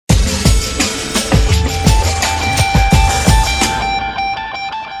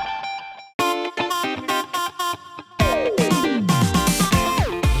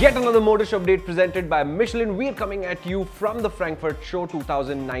Yet another motor show update presented by Michelin. We are coming at you from the Frankfurt Show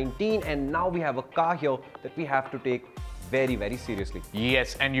 2019, and now we have a car here that we have to take very, very seriously.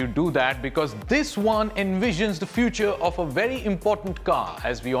 Yes, and you do that because this one envisions the future of a very important car.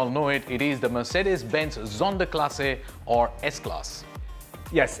 As we all know it, it is the Mercedes-Benz Sonderklasse or S-Class.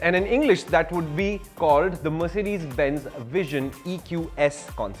 Yes, and in English that would be called the Mercedes-Benz Vision EQ S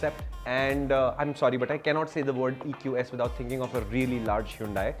concept. And I'm sorry, but I cannot say the word EQS without thinking of a really large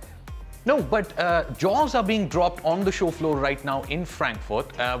Hyundai. No, but jaws are being dropped on the show floor right now in Frankfurt,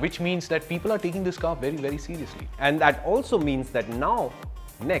 which means that people are taking this car very, very seriously. And that also means that now,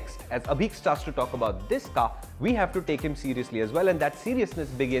 next, as Abhik starts to talk about this car, we have to take him seriously as well, and that seriousness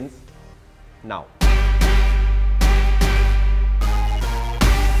begins now.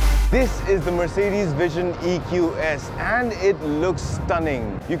 This is the Mercedes Vision EQ S and it looks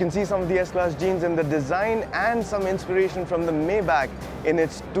stunning. You can see some of the S-Class genes in the design and some inspiration from the Maybach in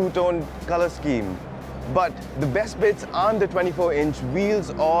its two-tone color scheme. But the best bits aren't the 24-inch wheels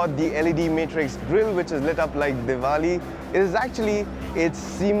or the LED matrix grille which is lit up like Diwali. It is actually its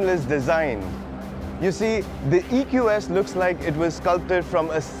seamless design. You see, the EQS looks like it was sculpted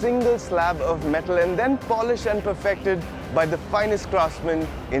from a single slab of metal and then polished and perfected by the finest craftsmen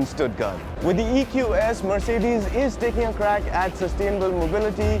in Stuttgart. With the EQS, Mercedes is taking a crack at sustainable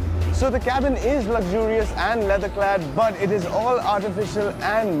mobility. So the cabin is luxurious and leather-clad, but it is all artificial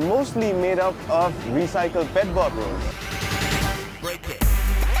and mostly made up of recycled PET bottles.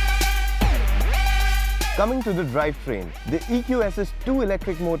 Coming to the drivetrain, the EQS's two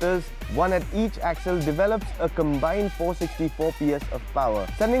electric motors, one at each axle, develops a combined 464 PS of power,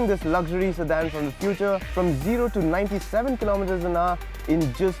 sending this luxury sedan from the future from 0 to 97 km an hour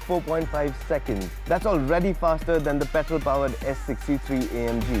in just 4.5 seconds. That's already faster than the petrol-powered S63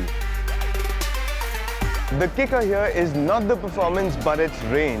 AMG. The kicker here is not the performance but its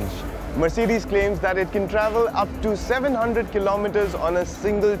range. Mercedes claims that it can travel up to 700 kilometers on a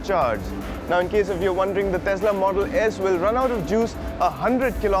single charge. Now, in case if you're wondering, the Tesla Model S will run out of juice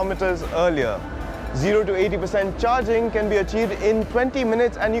 100 kilometers earlier. 0 to 80% charging can be achieved in 20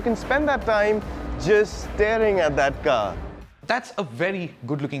 minutes and you can spend that time just staring at that car. That's a very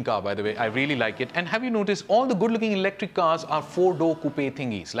good-looking car, by the way. I really like it. And have you noticed all the good-looking electric cars are four-door coupe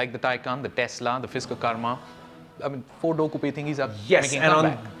thingies, like the Taycan, the Tesla, the Fisker Karma. I mean, four-door coupe thingies are making a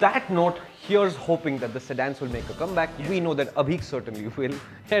comeback. On that note, here's hoping that the sedans will make a comeback. Yes. We know that Abhik certainly will,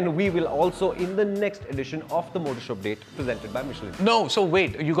 and we will also in the next edition of the Motor Show update presented by Michelin. No, so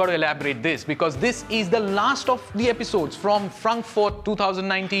wait, you got to elaborate this because this is the last of the episodes from Frankfurt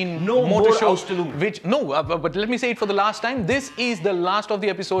 2019 Motor Show. But let me say it for the last time. This is the last of the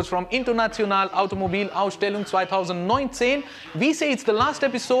episodes from International Automobilausstellung 2019. We say it's the last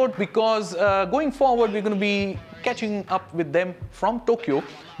episode because going forward we're going to be catching up with them from Tokyo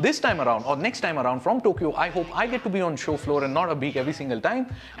this time around, or next time around from Tokyo. I hope I get to be on show floor and not Abhik every single time,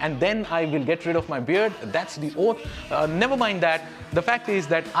 and then I will get rid of my beard. That's the oath. Never mind that. The fact is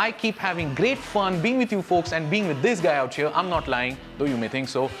that I keep having great fun being with you folks and being with this guy out here. I'm not lying, though you may think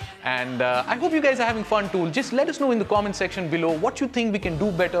so. And I hope you guys are having fun too. Just let us know in the comment section below what you think we can do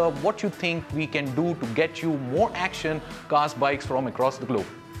better, what you think we can do to get you more action cars, bikes from across the globe.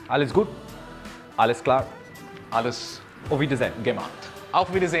 Alles gut, alles klar. Alles Auf Wiedersehen. gemacht.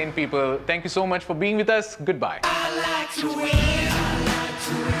 Auf Wiedersehen, people. Thank you so much for being with us. Goodbye. I like to win.